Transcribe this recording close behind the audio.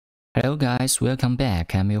Hello guys, welcome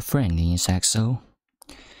back. I'm your friend in Saxo.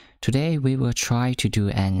 Today we will try to do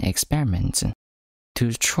an experiment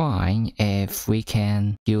to try if we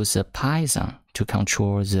can use a Python to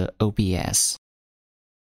control the OBS.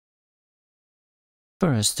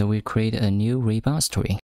 First, we create a new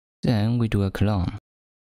repository. Then we do a clone.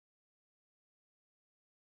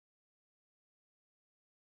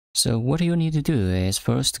 So what you need to do is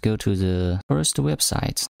first go to the first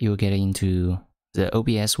website. You'll get into the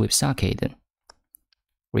OBS WebSocket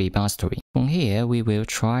repository. From here, we will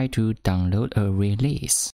try to download a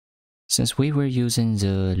release. Since we were using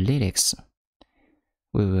the Linux,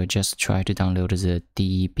 we will just try to download the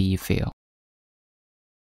DB file.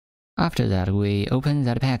 After that, we open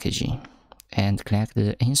that package and click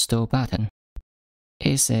the install button.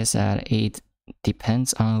 It says that it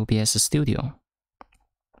depends on OBS Studio,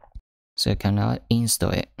 so I cannot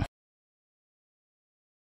install it.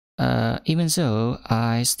 Even so,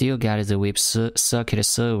 I still got the WebSocket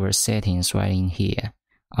server settings right in here,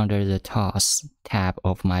 under the Tools tab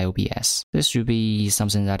of my OBS. This should be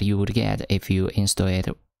something that you would get if you install it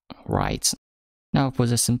right. Now for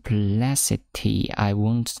the simplicity, I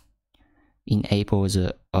won't enable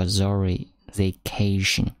the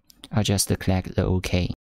authorization. I'll just click the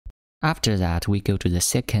OK. After that, we go to the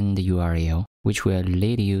second URL, which will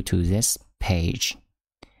lead you to this page.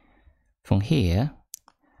 From here,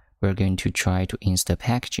 we're going to try to install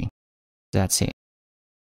packaging. That's it.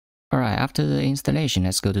 Alright, after the installation,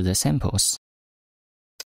 let's go to the samples.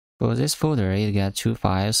 For this folder, it got two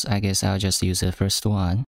files. I guess I'll just use the first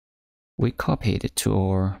one. We copy it to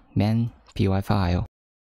our main py file.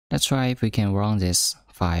 Let's try if we can run this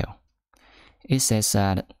file. It says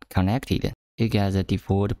that connected. It got the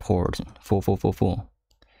default port 4444.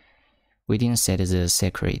 We didn't set the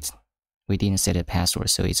secret. We didn't set a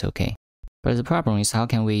password, so it's okay. But the problem is, how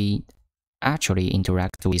can we actually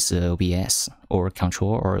interact with OBS or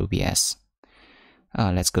control our OBS?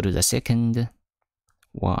 Let's go to the second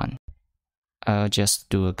one. I'll just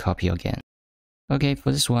do a copy again. Okay,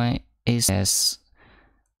 for this one, it says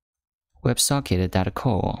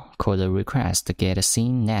WebSocket.call, call the request, get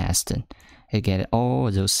scene next. It get all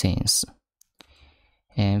those scenes.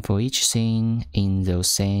 And for each scene in those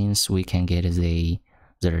scenes, we can get the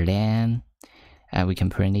LAN. We can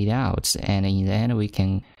print it out, and in the end we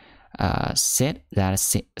can set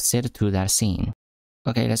to that scene.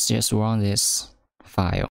 Okay, let's just run this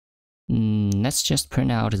file. Let's just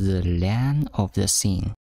print out the LAN of the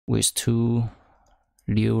scene with two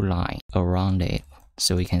new lines around it,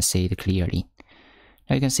 so we can see it clearly.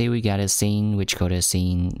 Now you can see we got a scene which called a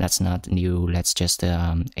scene. That's not new. Let's just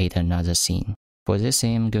add another scene. For this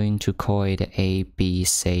scene, I'm going to call it A, B,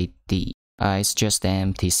 C, D. It's just an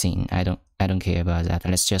empty scene. I don't care about that.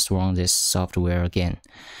 Let's just run this software again.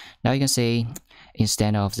 Now you can see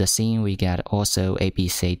instead of the scene, we got also A, B,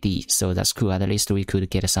 C, D. So that's cool. At least we could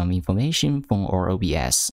get some information from our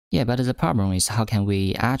OBS. Yeah, but the problem is, how can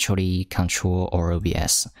we actually control our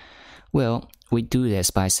OBS? Well, we do this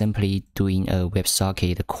by simply doing a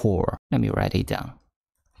WebSocket call. Let me write it down.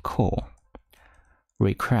 Call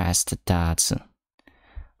request that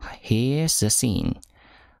here's the scene.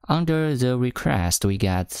 Under the request, we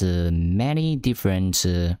got many different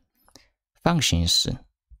functions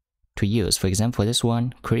to use. For example, this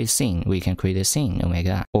one, create scene. We can create a scene, oh my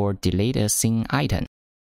god. Or delete a scene item.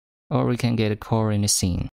 Or we can get a current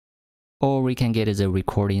scene. Or we can get the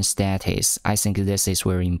recording status. I think this is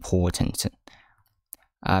very important.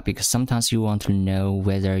 Because sometimes you want to know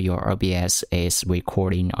whether your OBS is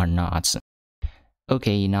recording or not.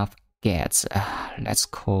 Okay, enough gets. Let's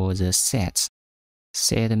call the set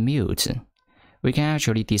mute. We can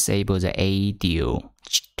actually disable the audio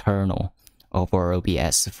channel of our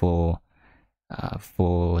OBS for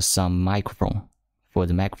some microphone, for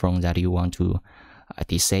the microphone that you want to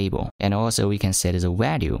disable. And also we can set the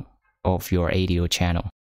value of your audio channel.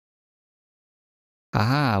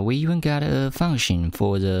 We even got a function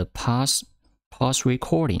for the pause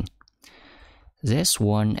recording. This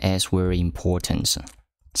one is very important.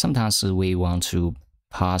 Sometimes we want to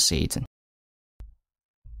pause it.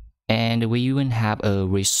 And we even have a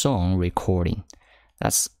resume recording.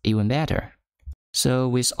 That's even better. So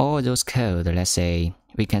with all those code, let's say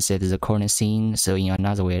we can set the current scene. So in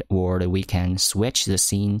another word, we can switch the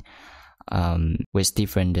scene with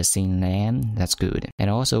different scene name. That's good. And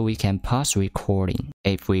also we can pause recording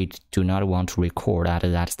if we do not want to record at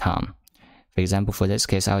that time. For example, for this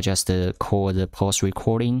case, I'll just call the pause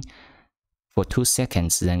recording for 2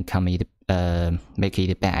 seconds, then make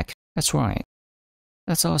it back. That's right.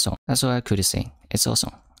 That's awesome. That's all I could say. It's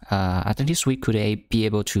awesome. At least we could be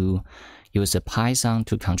able to use the Python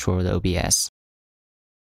to control the OBS.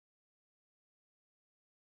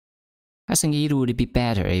 I think it would be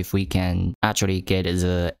better if we can actually get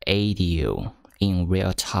the audio in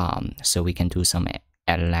real time so we can do some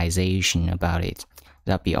analyzation about it.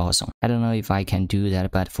 That'd be awesome. I don't know if I can do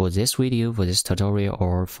that, but for this video, for this tutorial,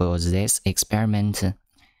 or for this experiment,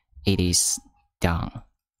 it is done.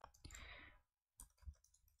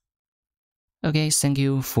 Okay, thank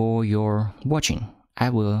you for your watching. I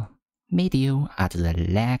will meet you at the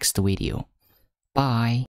next video. Bye.